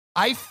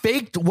I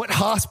faked what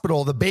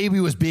hospital the baby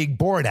was being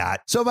born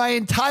at, so my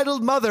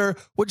entitled mother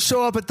would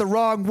show up at the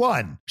wrong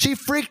one. She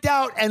freaked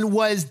out and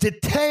was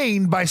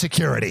detained by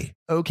security.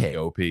 Okay,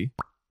 OP.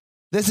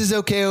 This is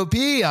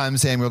OKOP. I'm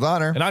Samuel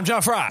Donner. And I'm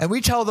John Fry. And we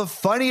tell the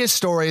funniest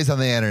stories on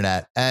the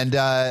internet. And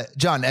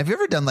John, have you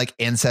ever done like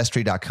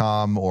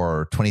Ancestry.com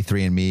or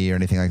 23andMe or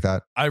anything like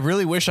that? I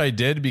really wish I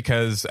did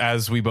because,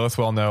 as we both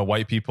well know,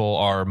 white people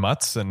are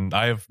mutts and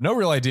I have no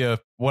real idea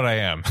what I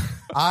am.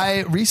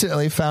 I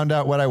recently found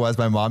out what I was.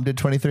 My mom did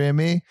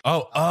 23andMe.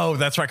 Oh,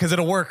 that's right. Because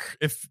it'll work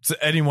if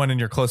anyone in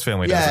your close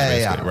family does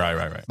it. Basically. Yeah.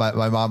 Right.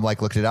 My mom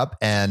looked it up.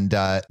 And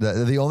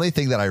the only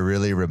thing that I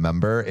really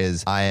remember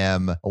is I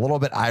am a little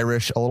bit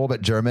Irish, a little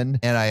bit German,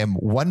 and I am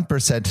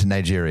 1%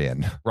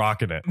 Nigerian.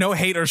 Rocking it. No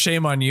hate or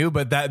shame on you,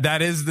 but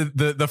that is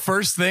the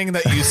first thing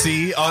that you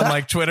see on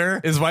like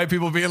Twitter is white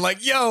people being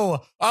like,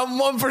 yo, I'm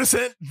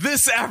 1%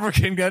 this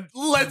African guy.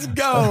 Let's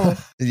go.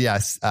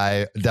 Yes,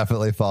 I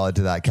definitely fall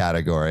into that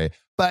category.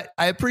 But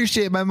I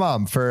appreciate my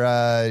mom for,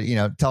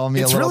 telling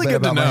me a little bit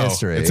about my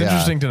history. It's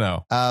interesting to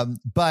know.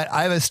 But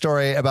I have a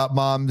story about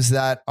moms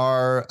that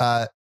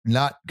are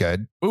not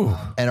good. Ooh.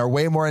 And are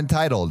way more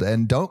entitled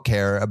and don't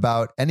care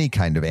about any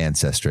kind of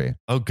ancestry.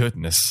 Oh,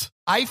 goodness.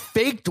 I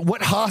faked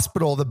what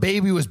hospital the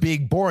baby was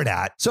being born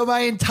at, so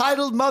my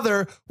entitled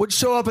mother would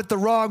show up at the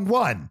wrong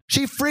one.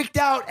 She freaked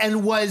out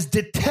and was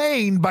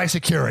detained by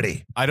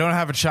security. I don't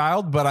have a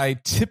child, but I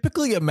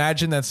typically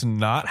imagine that's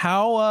not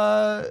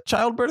how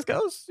childbirth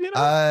goes. You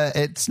know,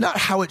 it's not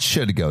how it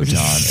should go,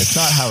 John. It's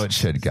not how it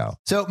should go.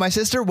 So my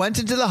sister went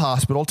into the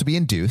hospital to be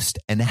induced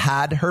and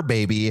had her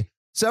baby.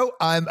 So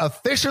I'm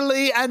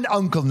officially an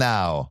uncle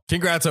now.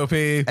 Congrats, OP.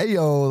 Hey,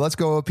 yo, let's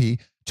go, OP.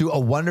 To a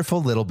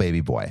wonderful little baby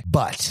boy.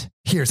 But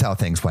here's how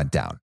things went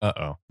down.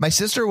 Uh-oh. My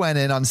sister went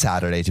in on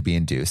Saturday to be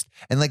induced.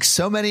 And like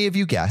so many of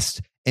you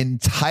guessed,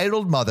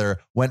 entitled mother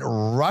went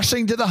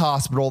rushing to the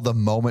hospital the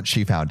moment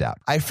she found out.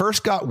 I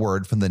first got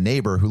word from the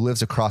neighbor who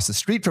lives across the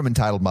street from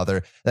entitled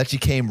mother that she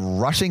came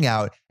rushing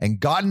out and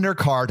got in her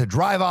car to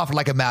drive off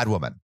like a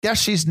madwoman.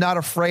 Guess she's not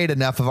afraid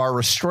enough of our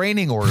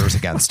restraining orders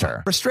against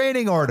her.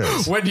 Restraining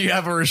orders. When do you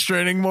have a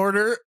restraining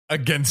order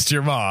against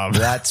your mom?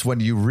 That's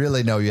when you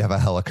really know you have a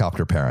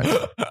helicopter parent.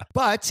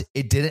 But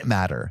it didn't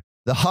matter.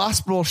 The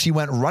hospital she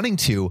went running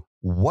to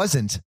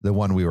wasn't the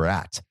one we were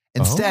at.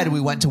 Instead, we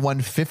went to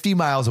one 50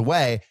 miles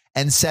away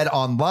and said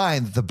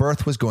online that the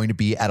birth was going to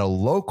be at a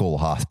local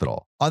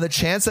hospital. On the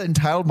chance that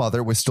entitled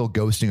mother was still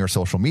ghosting her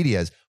social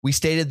medias, we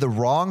stated the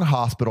wrong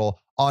hospital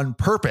on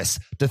purpose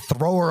to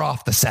throw her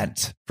off the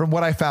scent. From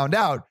what I found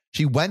out,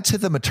 she went to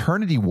the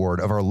maternity ward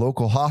of our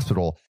local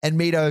hospital and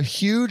made a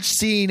huge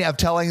scene of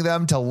telling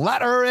them to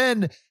let her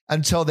in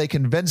until they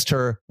convinced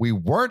her we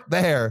weren't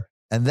there.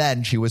 And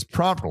then she was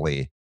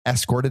promptly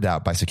escorted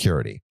out by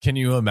security. Can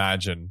you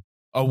imagine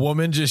a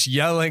woman just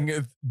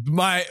yelling,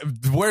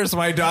 where's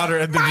my daughter?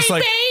 And they're just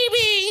like,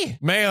 baby,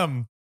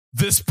 ma'am,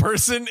 this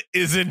person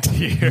isn't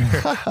here.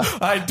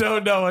 I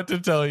don't know what to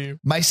tell you.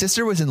 My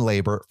sister was in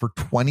labor for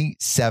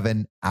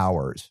 27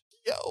 hours.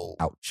 Yo.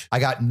 Ouch. I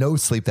got no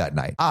sleep that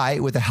night. I,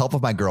 with the help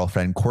of my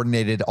girlfriend,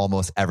 coordinated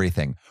almost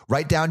everything,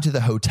 right down to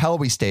the hotel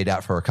we stayed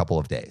at for a couple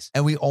of days.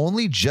 And we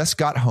only just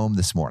got home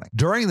this morning.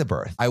 During the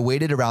birth, I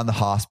waited around the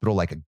hospital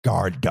like a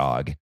guard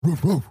dog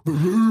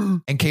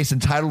in case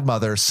entitled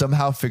mother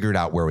somehow figured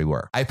out where we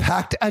were. I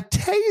packed a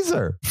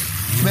taser.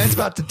 Man's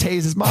about to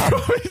tase his mom.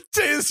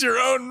 Tase your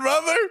own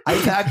mother?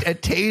 I packed a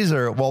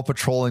taser while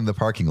patrolling the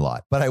parking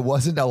lot, but I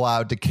wasn't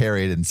allowed to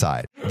carry it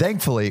inside.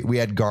 Thankfully, we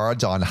had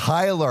guards on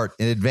high alert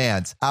in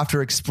advance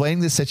after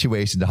explaining the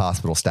situation to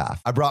hospital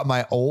staff. I brought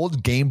my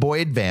old Game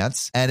Boy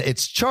Advance and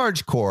its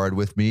charge cord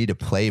with me to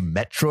play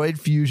Metroid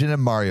Fusion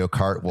and Mario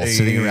Kart while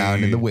sitting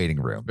around in the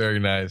waiting room. Very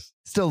nice.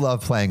 Still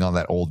love playing on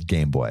that old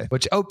Game Boy,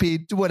 which OP,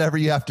 do whatever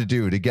you have to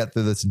do to get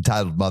through this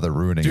entitled mother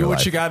ruining your life. Do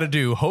what you got to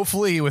do,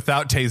 hopefully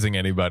without tasing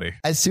anybody.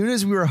 As soon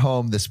as we were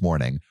home this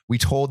morning, we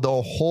told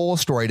the whole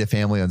story to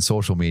family on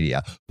social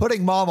media,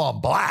 putting mom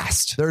on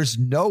blast. There's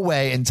no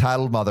way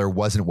entitled mother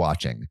wasn't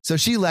watching, so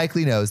she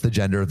likely knows the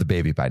gender of the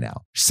baby by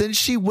now. Since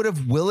she would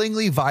have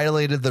willingly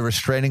violated the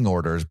restraining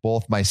orders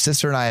both my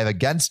sister and I have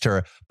against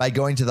her by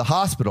going to the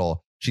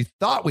hospital she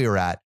thought we were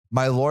at,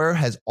 my lawyer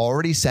has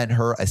already sent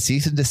her a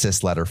cease and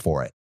desist letter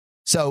for it.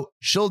 So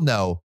she'll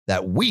know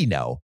that we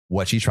know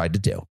what she tried to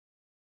do.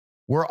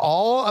 We're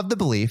all of the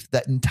belief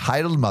that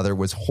entitled mother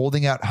was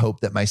holding out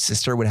hope that my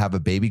sister would have a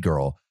baby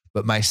girl,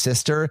 but my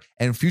sister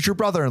and future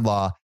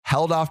brother-in-law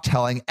held off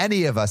telling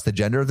any of us the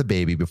gender of the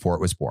baby before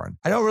it was born.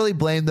 I don't really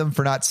blame them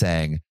for not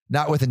saying,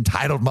 not with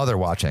entitled mother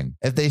watching.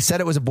 If they said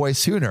it was a boy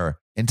sooner,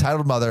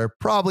 entitled mother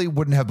probably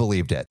wouldn't have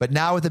believed it. But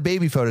now with the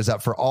baby photos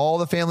up for all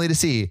the family to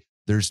see,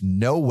 there's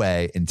no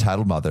way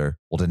entitled mother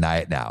will deny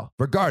it now.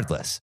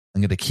 Regardless,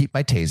 I'm going to keep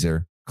my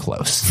taser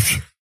close.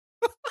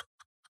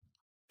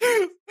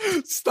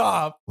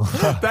 Stop.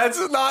 That's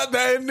not the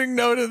ending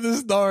note of the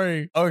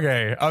story.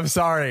 Okay, I'm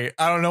sorry.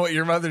 I don't know what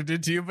your mother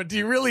did to you, but do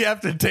you really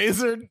have to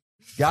taser?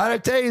 Got a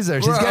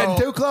taser. She's getting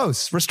too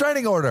close.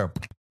 Restraining order.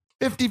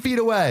 50 feet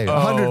away,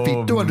 100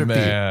 feet, 200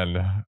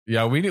 feet.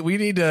 Yeah, we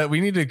need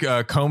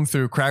to comb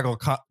through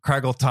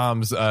Craggle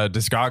Tom's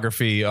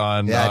discography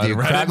on dude,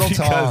 Reddit. Craggle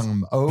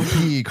Tom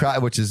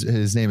OP, which is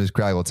his name is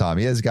Craggle Tom.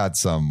 He has got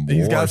some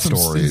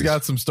stories. He's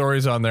got some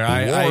stories on there.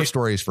 War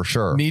stories for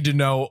sure. Need to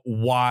know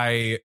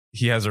why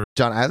he has a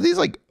John, I have these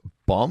like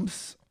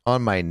bumps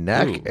on my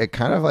neck. Ooh. It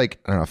kind of like,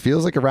 I don't know,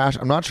 feels like a rash.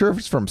 I'm not sure if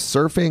it's from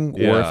surfing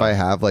or if I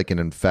have like an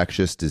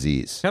infectious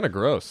disease. Kind of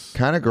gross.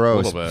 Kind of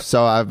gross. A little bit.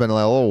 So I've been a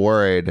little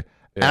worried.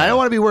 And I don't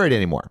want to be worried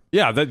anymore.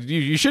 Yeah, that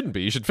you shouldn't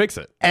be. You should fix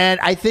it. And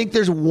I think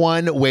there's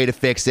one way to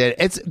fix it.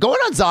 It's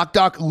going on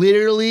ZocDoc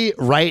literally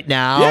right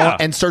now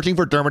and searching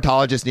for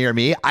dermatologists near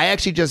me. I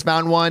actually just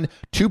found one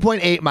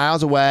 2.8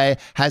 miles away,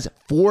 has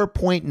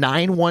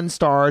 4.91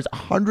 stars,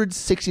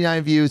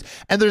 169 views,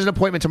 and there's an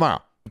appointment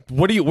tomorrow.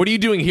 What are you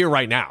doing here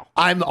right now?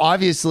 I'm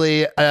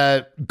obviously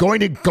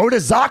going to go to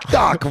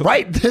ZocDoc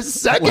right this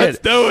second. Let's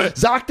do it.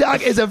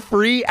 ZocDoc is a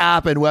free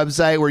app and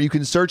website where you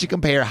can search and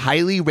compare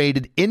highly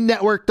rated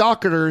in-network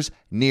doctors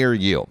near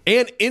you.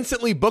 And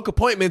instantly book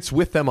appointments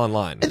with them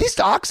online. And these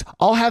docs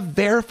all have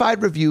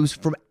verified reviews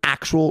from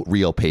actual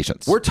real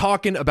patients. We're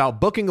talking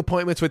about booking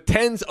appointments with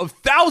tens of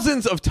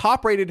thousands of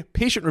top-rated,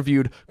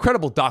 patient-reviewed,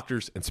 credible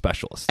doctors and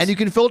specialists. And you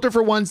can filter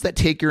for ones that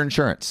take your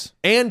insurance.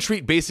 And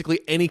treat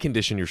basically any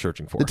condition you're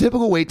searching for. The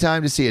typical wait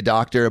time to see a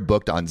doctor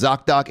booked on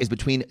ZocDoc is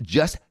between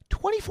just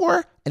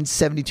 24 and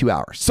 72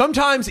 hours.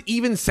 Sometimes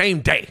even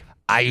same day.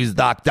 I use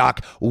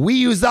ZocDoc. We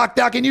use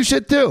ZocDoc, and you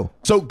should too.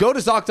 So go to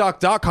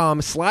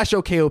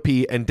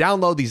ZocDoc.com/OKOP and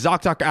download the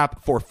ZocDoc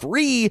app for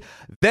free.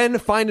 Then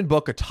find and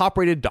book a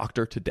top-rated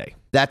doctor today.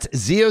 That's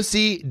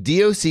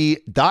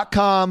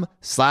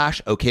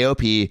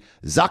ZocDoc.com/OKOP.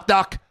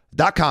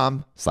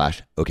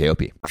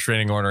 ZocDoc.com/OKOP.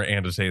 restraining order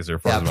and a taser.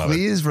 Yeah,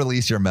 please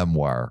release your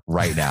memoir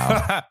right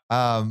now.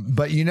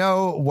 But you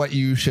know what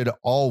you should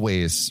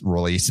always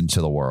release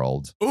into the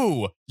world?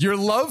 Ooh, your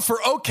love for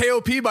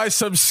OKOP by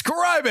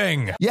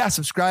subscribing. Yeah,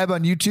 subscribe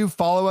on YouTube,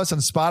 follow us on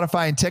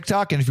Spotify and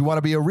TikTok, and if you want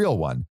to be a real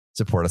one,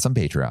 support us on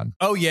Patreon.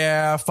 Oh,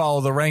 yeah. Follow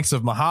the ranks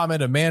of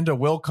Muhammad, Amanda,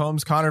 Will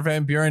Combs, Connor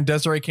Van Buren,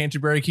 Desiree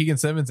Canterbury, Keegan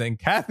Simmons, and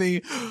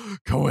Kathy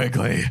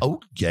Cowigley.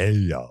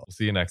 Okay. We'll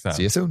see you next time.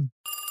 See you soon.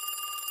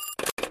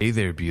 Hey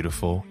there,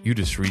 beautiful. You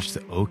just reached the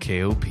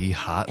OKOP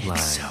hotline.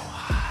 It's so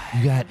hot.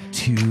 You got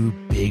two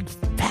big,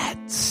 fat,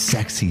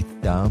 sexy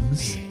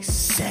thumbs. Big,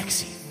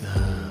 sexy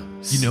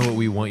thumbs. You know what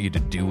we want you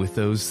to do with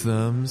those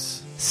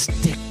thumbs?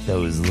 Stick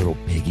those little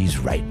piggies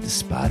right into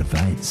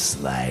Spotify and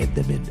slide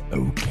them in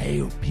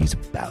OKOP's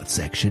About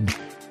section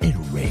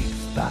and rate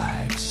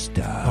 5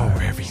 stars. Or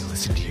wherever you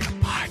listen to your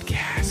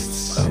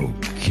podcasts. Oh,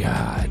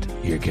 God.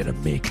 You're going to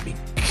make me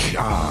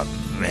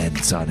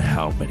comment on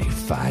how many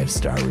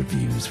 5-star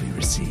reviews we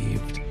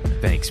received.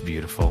 Thanks,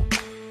 beautiful.